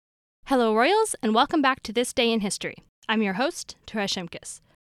Hello, Royals, and welcome back to This Day in History. I'm your host, Teresh Shimkus.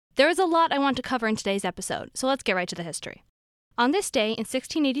 There is a lot I want to cover in today's episode, so let's get right to the history. On this day in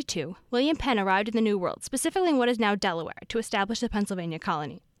 1682, William Penn arrived in the New World, specifically in what is now Delaware, to establish the Pennsylvania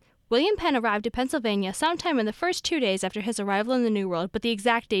colony. William Penn arrived in Pennsylvania sometime in the first 2 days after his arrival in the New World, but the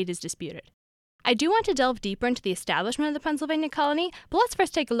exact date is disputed. I do want to delve deeper into the establishment of the Pennsylvania colony, but let's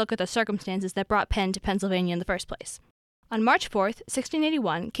first take a look at the circumstances that brought Penn to Pennsylvania in the first place. On March 4th,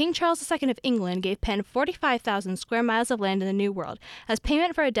 1681, King Charles II of England gave Penn 45,000 square miles of land in the New World as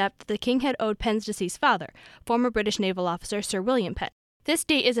payment for a debt that the king had owed Penn's deceased father, former British naval officer Sir William Penn. This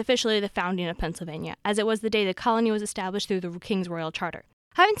date is officially the founding of Pennsylvania, as it was the day the colony was established through the King's Royal Charter.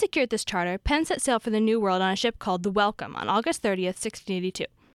 Having secured this charter, Penn set sail for the New World on a ship called the Welcome on August 30th, 1682.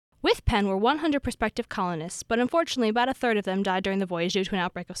 With Penn were 100 prospective colonists, but unfortunately about a third of them died during the voyage due to an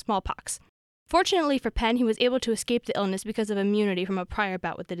outbreak of smallpox. Fortunately for Penn, he was able to escape the illness because of immunity from a prior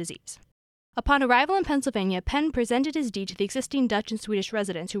bout with the disease. Upon arrival in Pennsylvania, Penn presented his deed to the existing Dutch and Swedish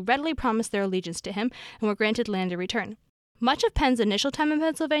residents who readily promised their allegiance to him and were granted land in return. Much of Penn's initial time in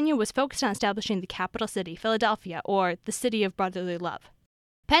Pennsylvania was focused on establishing the capital city, Philadelphia, or the City of Brotherly Love.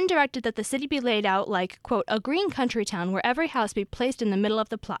 Penn directed that the city be laid out like, quote, a green country town where every house be placed in the middle of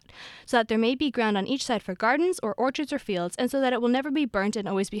the plot, so that there may be ground on each side for gardens or orchards or fields, and so that it will never be burnt and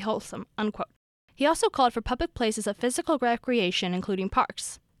always be wholesome, unquote. He also called for public places of physical recreation, including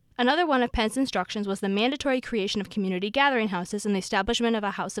parks. Another one of Penn's instructions was the mandatory creation of community gathering houses and the establishment of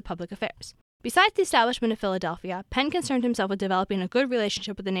a House of Public Affairs. Besides the establishment of Philadelphia, Penn concerned himself with developing a good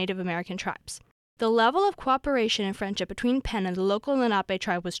relationship with the Native American tribes. The level of cooperation and friendship between Penn and the local Lenape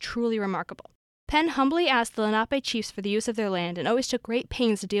tribe was truly remarkable. Penn humbly asked the Lenape chiefs for the use of their land and always took great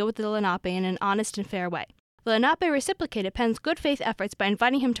pains to deal with the Lenape in an honest and fair way. The Lenape reciprocated Penn's good faith efforts by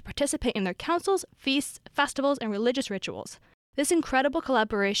inviting him to participate in their councils, feasts, festivals, and religious rituals. This incredible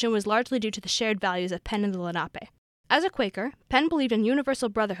collaboration was largely due to the shared values of Penn and the Lenape. As a Quaker, Penn believed in universal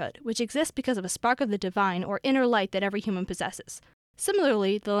brotherhood, which exists because of a spark of the divine or inner light that every human possesses.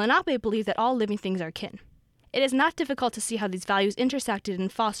 Similarly, the Lenape believed that all living things are kin. It is not difficult to see how these values intersected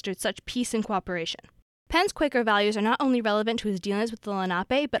and fostered such peace and cooperation. Penn's Quaker values are not only relevant to his dealings with the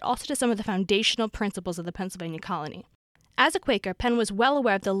Lenape, but also to some of the foundational principles of the Pennsylvania colony. As a Quaker, Penn was well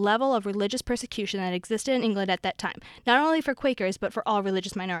aware of the level of religious persecution that existed in England at that time, not only for Quakers, but for all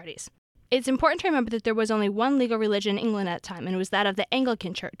religious minorities. It's important to remember that there was only one legal religion in England at the time, and it was that of the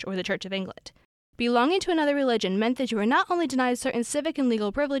Anglican Church, or the Church of England. Belonging to another religion meant that you were not only denied certain civic and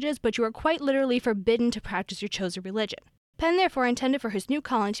legal privileges, but you were quite literally forbidden to practice your chosen religion. Penn therefore intended for his new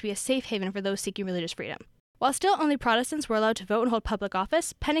colony to be a safe haven for those seeking religious freedom. While still only Protestants were allowed to vote and hold public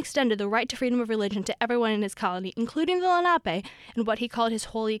office, Penn extended the right to freedom of religion to everyone in his colony, including the Lenape, in what he called his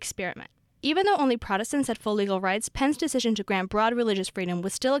holy experiment. Even though only Protestants had full legal rights, Penn's decision to grant broad religious freedom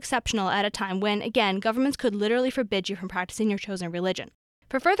was still exceptional at a time when, again, governments could literally forbid you from practicing your chosen religion.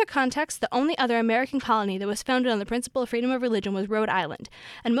 For further context, the only other American colony that was founded on the principle of freedom of religion was Rhode Island,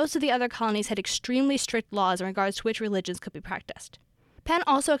 and most of the other colonies had extremely strict laws in regards to which religions could be practiced. Penn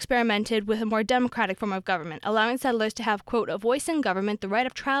also experimented with a more democratic form of government, allowing settlers to have, quote, a voice in government, the right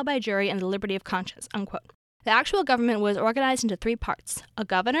of trial by jury, and the liberty of conscience, unquote. The actual government was organized into 3 parts: a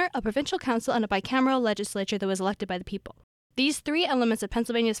governor, a provincial council, and a bicameral legislature that was elected by the people. These 3 elements of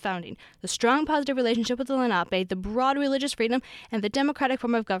Pennsylvania's founding, the strong positive relationship with the Lenape, the broad religious freedom, and the democratic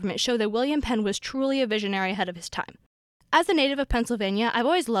form of government, show that William Penn was truly a visionary ahead of his time. As a native of Pennsylvania, I've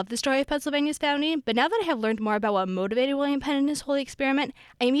always loved the story of Pennsylvania's founding, but now that I have learned more about what motivated William Penn in his holy experiment,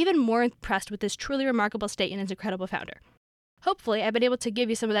 I am even more impressed with this truly remarkable state and its incredible founder. Hopefully, I've been able to give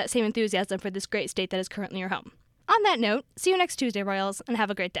you some of that same enthusiasm for this great state that is currently your home. On that note, see you next Tuesday, Royals, and have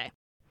a great day.